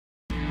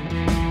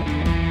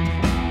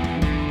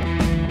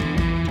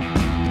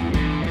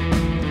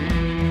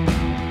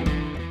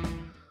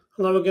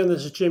Hello again,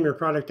 this is Jim, your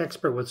product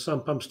expert with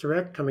Sump Pumps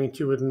Direct, coming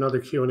to you with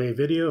another Q&A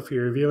video for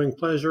your viewing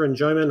pleasure,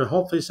 enjoyment, and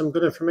hopefully some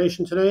good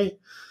information today.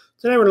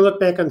 Today we're going to look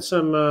back on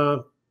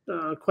some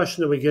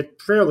question that we get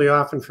fairly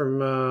often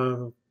from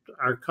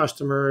our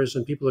customers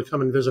and people that come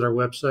and visit our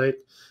website.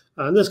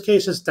 In this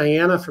case, it's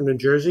Diana from New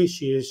Jersey.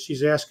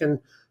 She's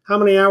asking, how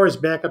many hours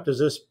backup does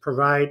this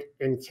provide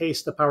in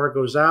case the power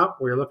goes out?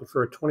 We're looking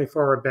for a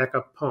 24-hour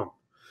backup pump.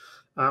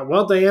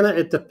 Well, Diana,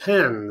 it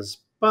depends.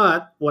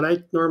 But what I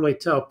normally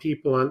tell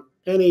people on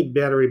any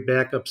battery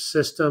backup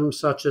system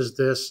such as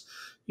this,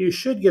 you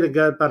should get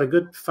about a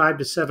good 5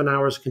 to 7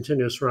 hours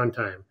continuous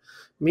runtime.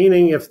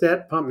 Meaning if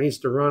that pump needs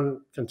to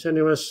run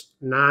continuous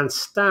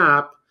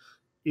nonstop,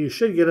 you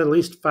should get at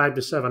least 5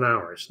 to 7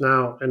 hours.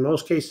 Now, in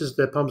most cases,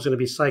 the pump's going to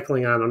be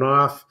cycling on and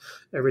off.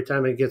 Every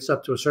time it gets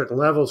up to a certain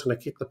level, it's going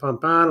to kick the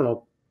pump on.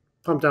 It'll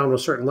pump down to a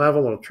certain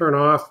level. It'll turn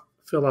off,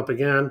 fill up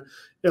again.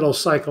 It'll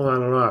cycle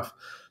on and off.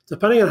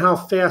 Depending on how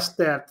fast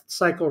that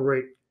cycle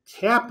rate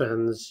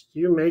happens,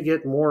 you may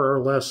get more or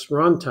less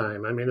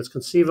runtime. I mean, it's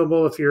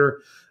conceivable if you're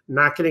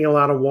not getting a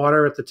lot of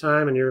water at the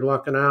time and you're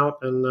lucking out,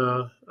 and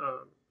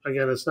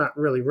again, it's not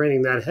really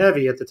raining that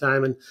heavy at the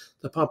time and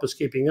the pump is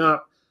keeping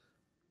up.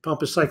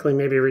 Pump is cycling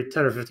maybe every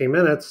 10 or 15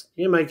 minutes.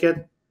 You might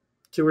get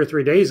 2 or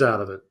 3 days out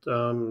of it.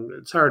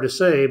 It's hard to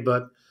say,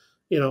 but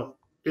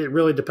it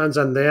really depends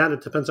on that.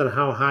 It depends on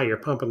how high you're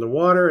pumping the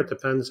water. It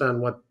depends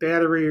on what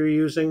battery you're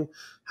using,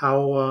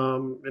 how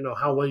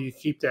well you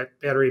keep that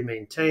battery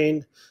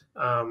maintained,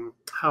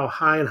 how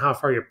high and how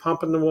far you're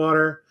pumping the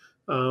water.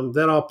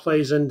 That all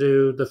plays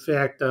into the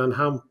fact on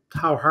how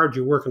hard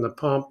you work on the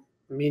pump,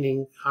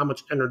 meaning how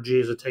much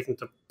energy is it taking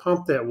to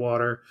pump that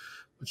water,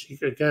 which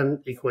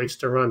again equates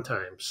to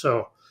runtime.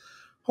 So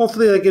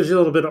hopefully that gives you a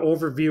little bit of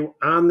overview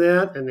on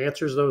that and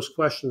answers those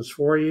questions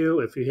for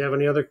you. If you have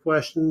any other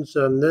questions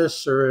on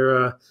this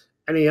or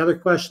any other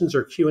questions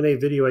or Q&A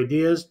video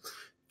ideas,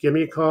 give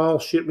me a call,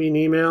 shoot me an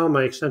email.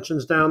 My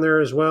extension's down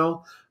there as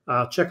well.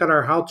 Check out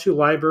our how-to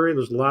library.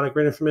 There's a lot of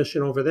great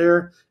information over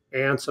there,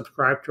 and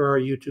subscribe to our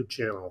YouTube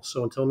channel.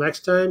 So until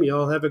next time, you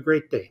all have a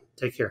great day.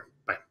 Take care.